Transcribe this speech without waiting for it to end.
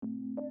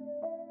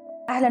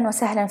أهلا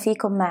وسهلا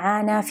فيكم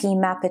معانا في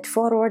مابت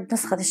فورورد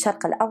نسخة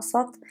الشرق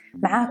الأوسط.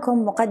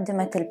 معاكم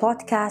مقدمة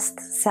البودكاست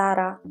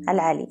سارة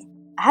العلي.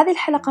 هذه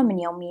الحلقة من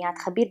يوميات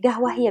خبير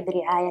قهوة هي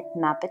برعاية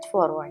مابت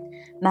فورورد.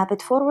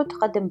 مابت فورورد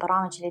تقدم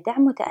برامج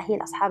لدعم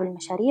وتأهيل أصحاب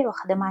المشاريع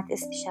وخدمات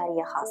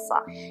استشارية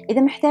خاصة.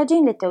 إذا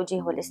محتاجين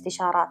للتوجيه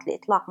والاستشارات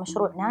لإطلاق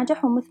مشروع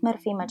ناجح ومثمر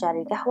في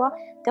مجال القهوة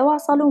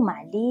تواصلوا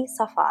مع لي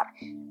صفار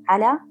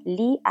على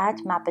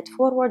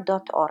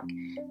li@mapitforward.org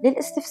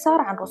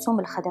للاستفسار عن رسوم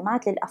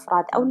الخدمات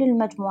للأفراد أو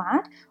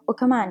للمجموعات،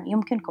 وكمان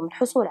يمكنكم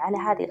الحصول على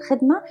هذه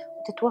الخدمة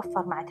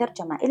وتتوفر مع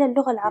ترجمة إلى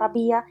اللغة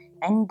العربية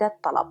عند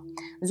الطلب.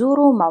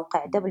 زوروا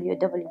موقع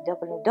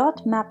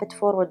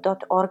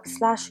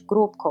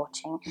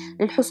www.mapitforward.org/groupcoaching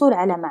للحصول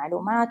على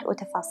معلومات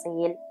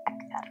وتفاصيل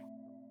أكثر.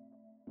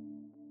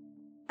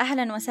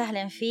 أهلا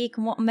وسهلا فيك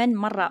مؤمن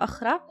مرة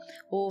أخرى،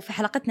 وفي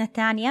حلقتنا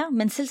الثانية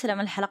من سلسلة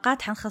من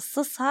الحلقات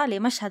حنخصصها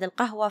لمشهد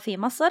القهوة في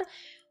مصر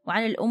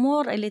وعن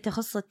الأمور اللي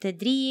تخص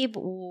التدريب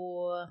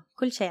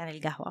وكل شيء عن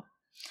القهوة.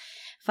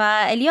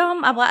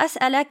 فاليوم أبغى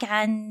أسألك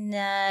عن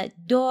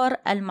دور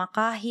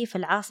المقاهي في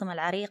العاصمة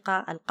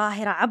العريقة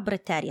القاهرة عبر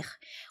التاريخ،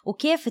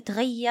 وكيف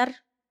تغير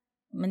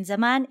من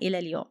زمان إلى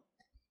اليوم.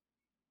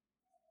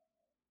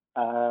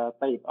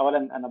 طيب، أولا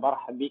أنا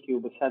برحب بك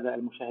وبالسادة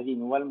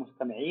المشاهدين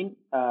والمستمعين.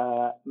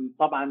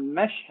 طبعا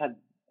مشهد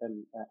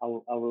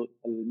أو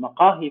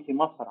المقاهي في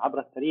مصر عبر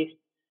التاريخ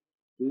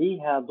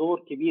لها دور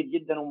كبير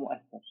جدا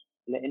ومؤثر،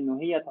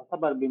 لأنه هي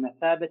تعتبر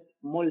بمثابة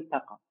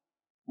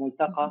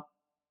ملتقى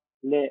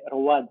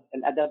لرواد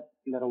الأدب،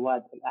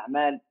 لرواد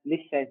الأعمال،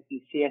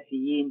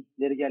 للسياسيين،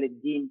 لرجال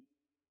الدين،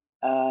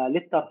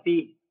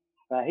 للترفيه.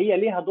 فهي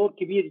لها دور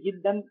كبير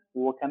جدا،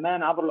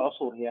 وكمان عبر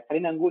العصور. هي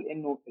خلينا نقول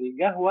إنه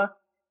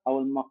القهوة أو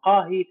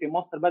المقاهي في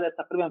مصر بدأت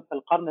تقريبا في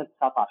القرن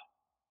ال19.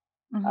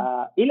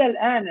 إلى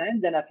الآن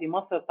عندنا في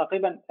مصر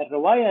تقريبا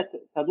الرواية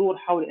تدور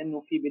حول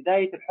إنه في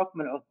بداية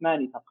الحكم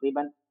العثماني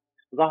تقريبا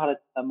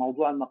ظهرت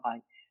موضوع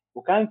المقاهي،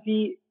 وكان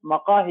في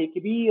مقاهي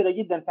كبيرة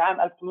جدا في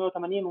عام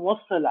 1880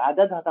 وصل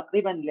عددها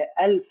تقريبا ل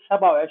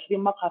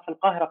 1027 مقهى في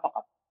القاهرة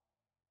فقط.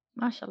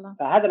 ما شاء الله.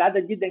 فهذا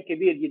العدد جدا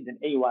كبير جدا.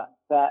 أيوة.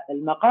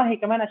 فالمقاهي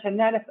كمان عشان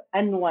نعرف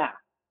أنواع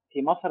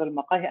في مصر،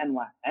 المقاهي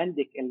أنواع.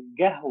 عندك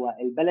القهوة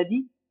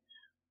البلدي،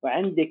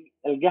 وعندك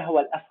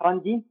القهوة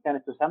الأفرنجي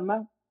كانت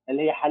تسمى،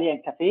 اللي هي حاليا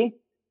كافيه،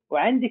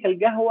 وعندك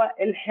القهوة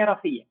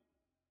الحرفية.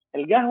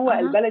 القهوة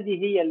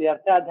البلدي هي اللي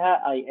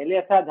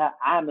يرتادها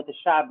عامة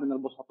الشعب من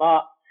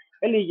البسطاء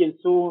اللي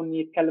يجلسون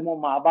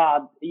يتكلمون مع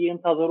بعض،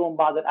 ينتظرون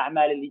بعض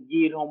الأعمال اللي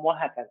تجيلهم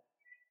وهكذا.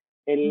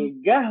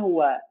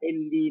 القهوة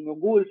اللي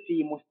نقول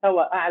في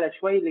مستوى أعلى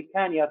شوي اللي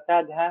كان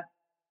يرتادها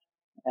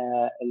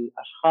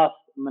الأشخاص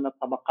من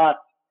الطبقات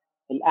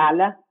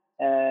الأعلى،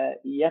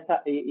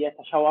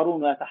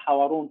 يتشاورون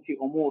ويتحاورون في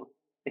أمور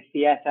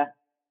السياسة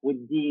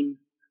والدين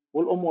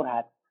والأمور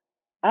هذه.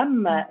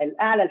 أما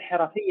الأعلى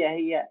الحرفية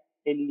هي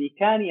اللي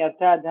كان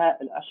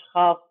يرتادها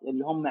الأشخاص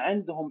اللي هم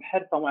عندهم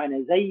حرفة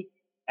معينة، زي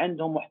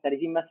عندهم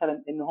محترفين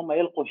مثلا إن هم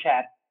يلقوا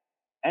شعر،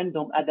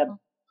 عندهم أدب،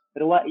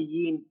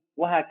 روائيين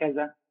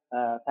وهكذا.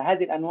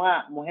 فهذه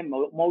الأنواع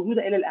مهمة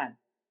موجودة إلى الآن.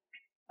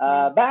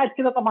 بعد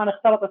كده طبعا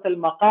اختلطت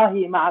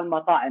المقاهي مع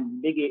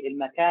المطاعم، بقي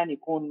المكان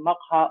يكون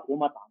مقهى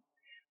ومطعم.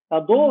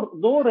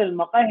 فدور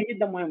المقاهي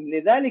جدا مهم.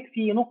 لذلك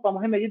في نقطة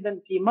مهمة جدا،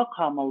 في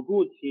مقهى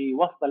موجود في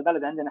وسط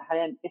البلد عندنا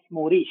حاليا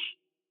اسمه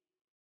ريش.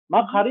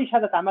 مقهى ريش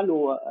هذا تعمل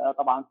له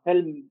طبعا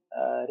فيلم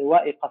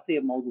روائي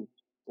قصير موجود،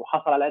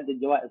 وحصل على عدة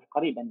جوائز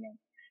قريبا يعني.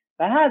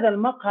 فهذا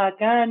المقهى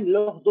كان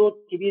له دور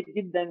كبير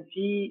جدا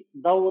في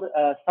دور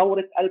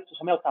ثورة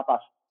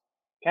 1919.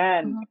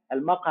 كان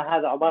المقهى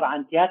هذا عبارة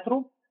عن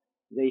تياترو،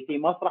 زي في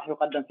مسرح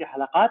يقدم فيه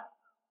حلقات،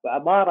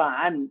 وعبارة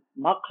عن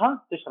مقهى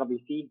تشربي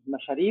فيه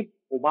مشاريب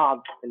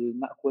وبعض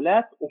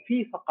المأكولات،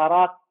 وفي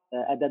فقرات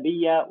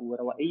أدبية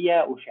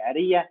وروائية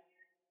وشعرية.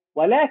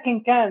 ولكن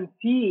كان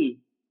في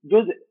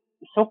جزء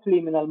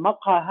سفلي من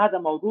المقهى هذا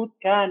موجود،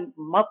 كان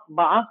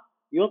مطبعة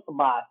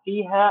يطبع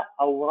فيها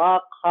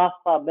أوراق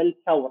خاصة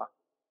بالثورة،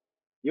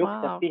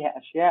 يكتب فيها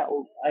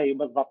أشياء. أي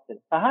بالضبط.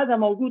 فهذا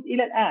موجود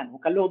إلى الآن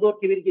وكان له دور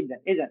كبير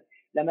جدا. إذن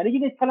لما نيجي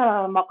نتكلم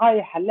عن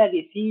المقاهي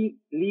حنلاقي فيه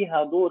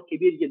ليها دور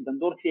كبير جدا،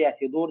 دور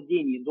سياسي، دور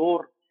ديني،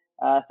 دور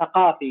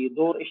ثقافي،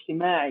 دور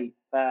اجتماعي.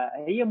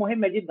 فهي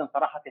مهمة جدا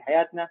صراحة في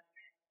حياتنا،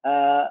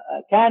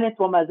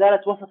 كانت وما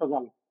زالت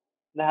وستظل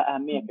لها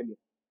أهمية كبيرة.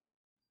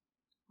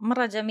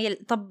 مرة جميل.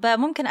 طب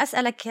ممكن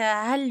أسألك،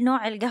 هل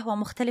نوع القهوة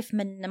مختلف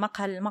من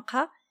مقهى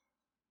لمقهى؟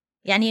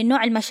 يعني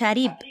نوع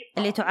المشاريب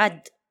اللي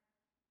تعد؟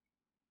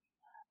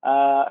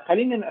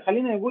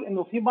 خلينا نقول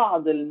انه في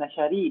بعض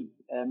المشاريب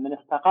من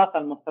الثقافه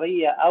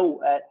المصريه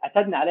او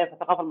اعتدنا عليها في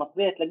الثقافه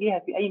المصريه تلاقيها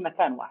في اي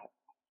مكان واحد.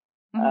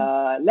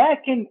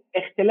 لكن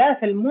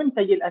اختلاف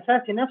المنتج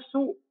الاساسي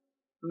نفسه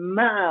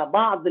مع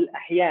بعض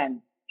الاحيان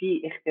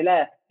في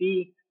اختلاف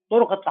في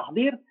طرق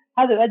التحضير،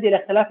 هذا يؤدي الى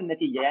اختلاف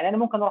النتيجه. يعني انا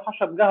ممكن اروح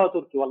اشرب قهوه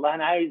تركي، والله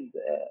انا عايز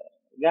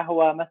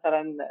قهوه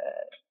مثلا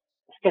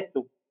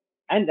اسكتو،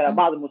 عندنا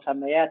بعض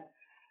المسميات،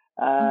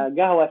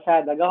 قهوه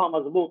ساده، قهوه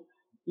مظبوط.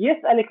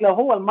 يسألك لو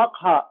هو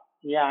المقهى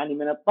يعني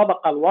من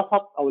الطبقة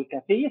الوسط أو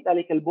الكافيه،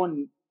 يسألك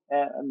البن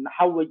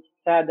محوج،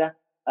 ساده،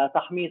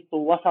 تحميص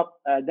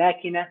وسط،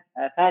 داكنه،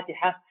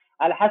 فاتحه،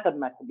 على حسب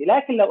ما تحبي.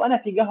 لكن لو انا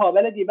في قهوه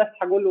بلدي بس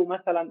هقول له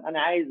مثلا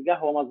انا عايز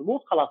قهوه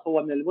مظبوط، خلاص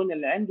هو من البن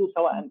اللي عنده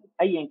سواء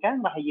ايا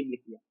كان راح يجيب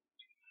لك اياه.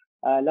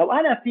 لو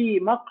انا في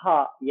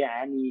مقهى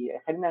يعني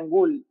خلينا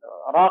نقول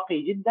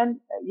راقي جدا،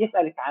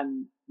 يسالك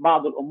عن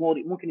بعض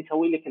الامور، ممكن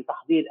يسوي لك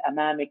التحضير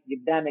امامك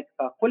قدامك،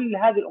 فكل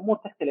هذه الامور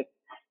تختلف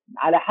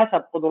على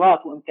حسب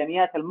قدرات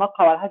وامكانيات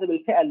المقهى وعلى حسب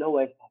الفئه اللي هو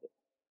يستهدف.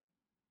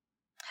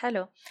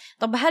 حلو.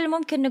 طب هل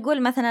ممكن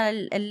نقول مثلا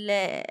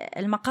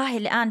المقاهي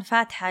الآن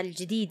فاتحة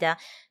الجديدة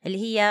اللي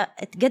هي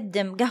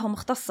تقدم قهوة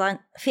مختصة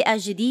فئة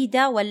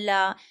جديدة،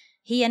 ولا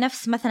هي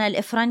نفس مثلا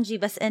الإفرنجي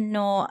بس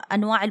إنه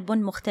أنواع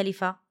البن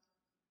مختلفة؟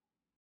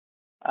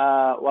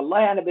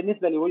 والله أنا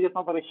بالنسبة لوجهة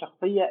نظري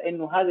الشخصية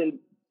إنه هذه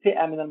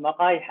الفئة من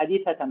المقاهي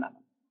حديثة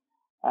تماما.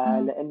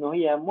 لأنه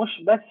هي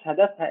مش بس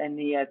هدفها إن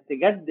هي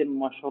تقدم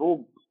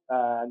مشروب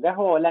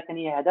قهوة، ولكن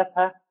هي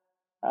هدفها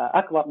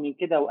أكبر من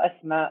كده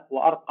وأسمى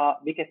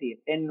وأرقى بكثير،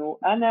 إنه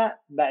أنا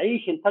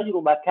بعيش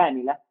التجربة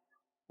كاملة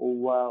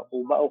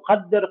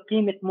وبقدر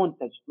قيمة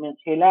منتج من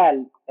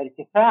خلال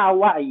ارتفاع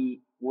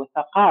وعي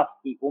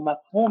وثقافتي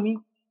ومفهومي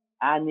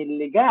عن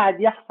اللي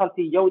قاعد يحصل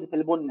في جودة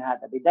البن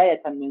هذا،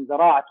 بداية من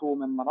زراعته،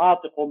 من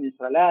مناطقه، من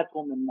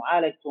سلالاته، من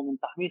معالجته، من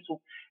تحميصه.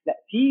 لا،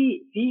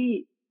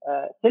 في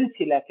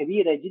سلسلة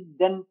كبيرة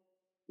جدا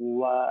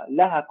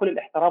ولها كل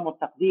الاحترام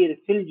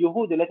والتقدير في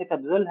الجهود التي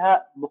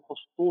تبذلها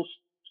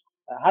بخصوص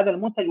هذا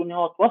المنتج، وانه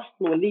هو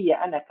توصله لي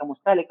انا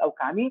كمستهلك او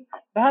كعميل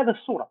بهذه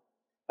الصوره.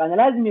 فانا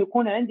لازم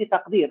يكون عندي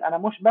تقدير، انا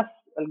مش بس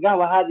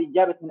القهوه هذه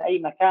جابت من اي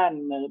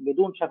مكان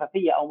بدون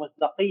شفافيه او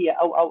مصداقيه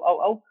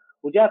او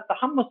وجاءت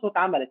تحمص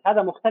واتعملت.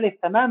 هذا مختلف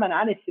تماما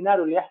عن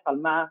السيناريو اللي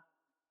يحصل مع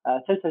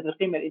سلسله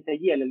القيمه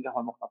الانتاجيه للقهوه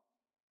المختصه.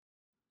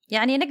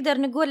 يعني نقدر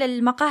نقول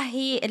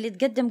المقاهي اللي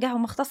تقدم قهوة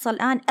مختصة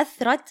الآن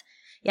أثرت،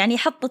 يعني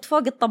حطت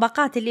فوق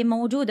الطبقات اللي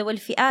موجودة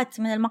والفئات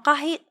من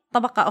المقاهي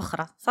طبقة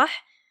أخرى،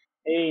 صح؟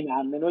 اي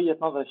نعم، من وجهة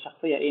نظري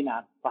الشخصية اي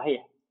نعم،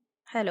 صحيح.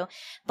 حلو.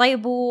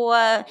 طيب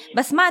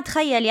بس ما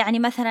أتخيل يعني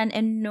مثلا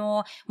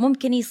أنه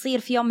ممكن يصير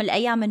في يوم من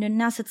الأيام أنه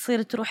الناس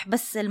تصير تروح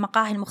بس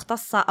المقاهي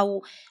المختصة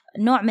أو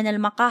نوع من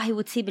المقاهي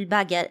وتسيب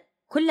الباقي.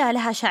 كلها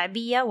لها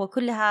شعبية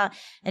وكلها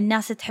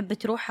الناس تحب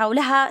تروحها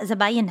ولها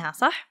زباينها،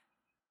 صح؟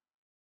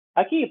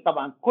 أكيد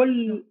طبعا،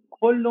 كل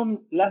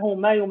له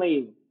ما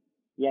يميزه.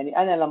 يعني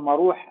أنا لما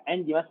أروح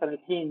عندي مثلا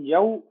الحين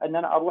جو أن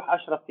أنا أروح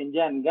أشرب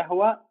فنجان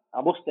قهوة،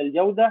 أبص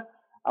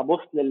للجودة، أبص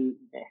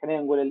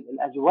خلينا نقول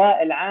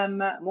الأجواء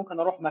العامة، ممكن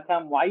أروح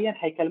مكان معين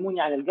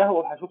حيكلموني عن القهوة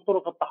وحشوف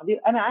طرق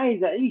التحضير، أنا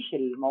عايز أعيش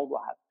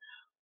الموضوع هذا.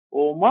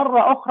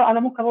 ومرة أخرى أنا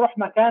ممكن أروح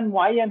مكان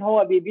معين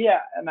هو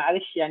بيبيع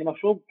معلش يعني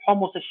مشروب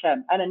حمص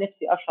الشام، أنا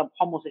نفسي أشرب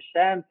حمص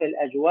الشام في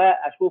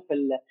الأجواء، أشوف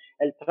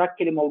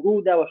التراك اللي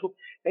موجودة وأشوف.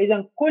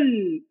 فإذا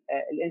كل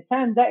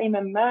الإنسان دائما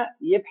ما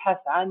يبحث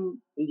عن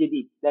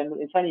الجديد، لأنه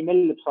الإنسان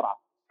يمل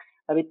بسرعة.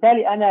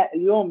 فبالتالي أنا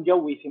اليوم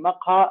جوي في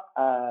مقهى،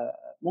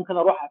 ممكن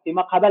أروح في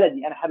مقهى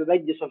بلدي أنا حابب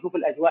أجلس وأشوف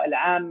الأجواء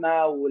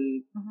العامة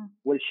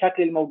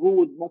والشكل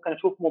الموجود، ممكن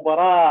أشوف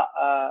مباراة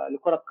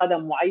لكرة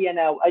قدم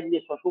معينة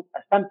وأجلس وأشوف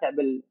أستمتع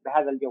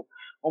بهذا الجو.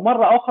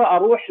 ومرة أخرى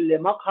أروح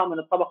لمقهى من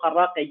الطبقة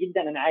الراقية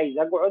جدا، أنا عايز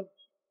أقعد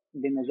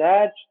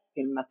بمزاج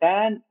في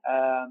المكان،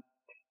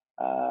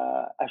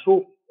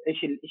 أشوف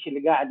إيش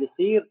اللي قاعد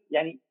يصير.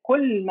 يعني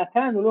كل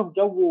مكان له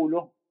جو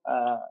وله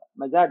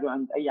مزاجه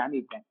عند أي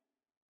عميل يعني.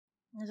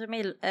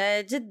 جميل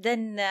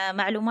جدا،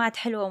 معلومات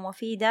حلوة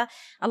ومفيدة.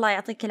 الله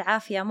يعطيك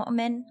العافية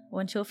مؤمن،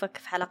 ونشوفك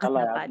في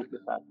حلقتنا القادمة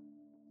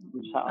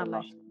إن شاء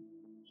الله.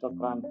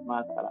 شكرا، مع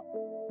السلامة.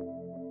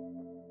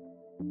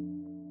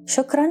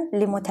 شكرا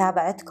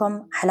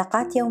لمتابعتكم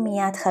حلقات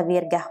يوميات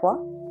خبير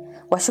قهوة،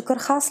 وشكر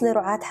خاص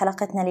لرعاة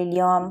حلقتنا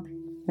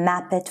لليوم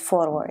Map It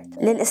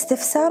Forward.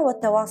 للاستفسار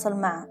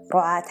والتواصل مع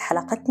رعاة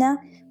حلقتنا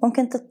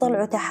ممكن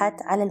تطلعوا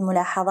تحت على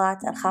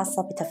الملاحظات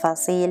الخاصة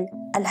بتفاصيل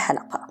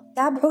الحلقة.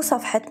 تابعوا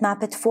صفحة Map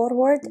It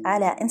Forward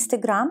على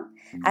إنستغرام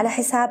على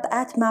حساب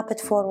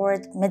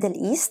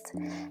 @mapitforwardmiddleeast.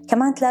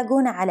 كمان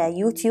تلاقونا على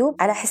يوتيوب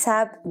على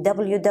حساب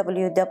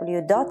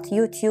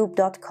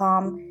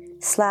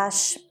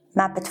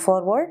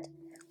www.youtube.com/mapitforward،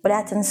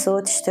 ولا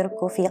تنسوا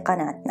تشتركوا في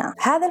قناتنا.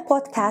 هذا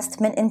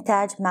البودكاست من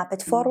إنتاج Map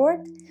It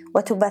Forward،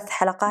 وتبث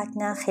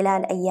حلقاتنا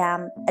خلال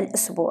أيام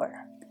الأسبوع.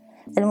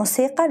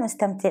 الموسيقى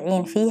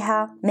المستمتعين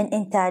فيها من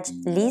إنتاج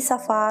لي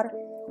صفار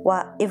و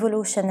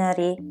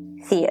Evolutionary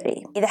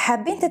Theory. إذا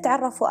حابين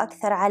تتعرفوا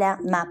أكثر على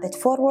Map It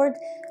Forward،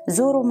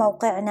 زوروا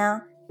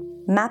موقعنا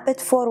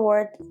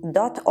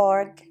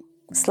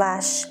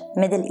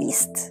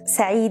mapitforward.org/middleeast.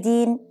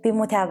 سعيدين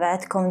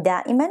بمتابعتكم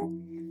دائما،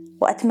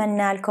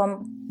 وأتمنى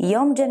لكم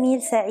يوم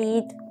جميل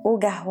سعيد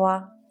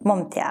وقهوة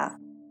ممتعة.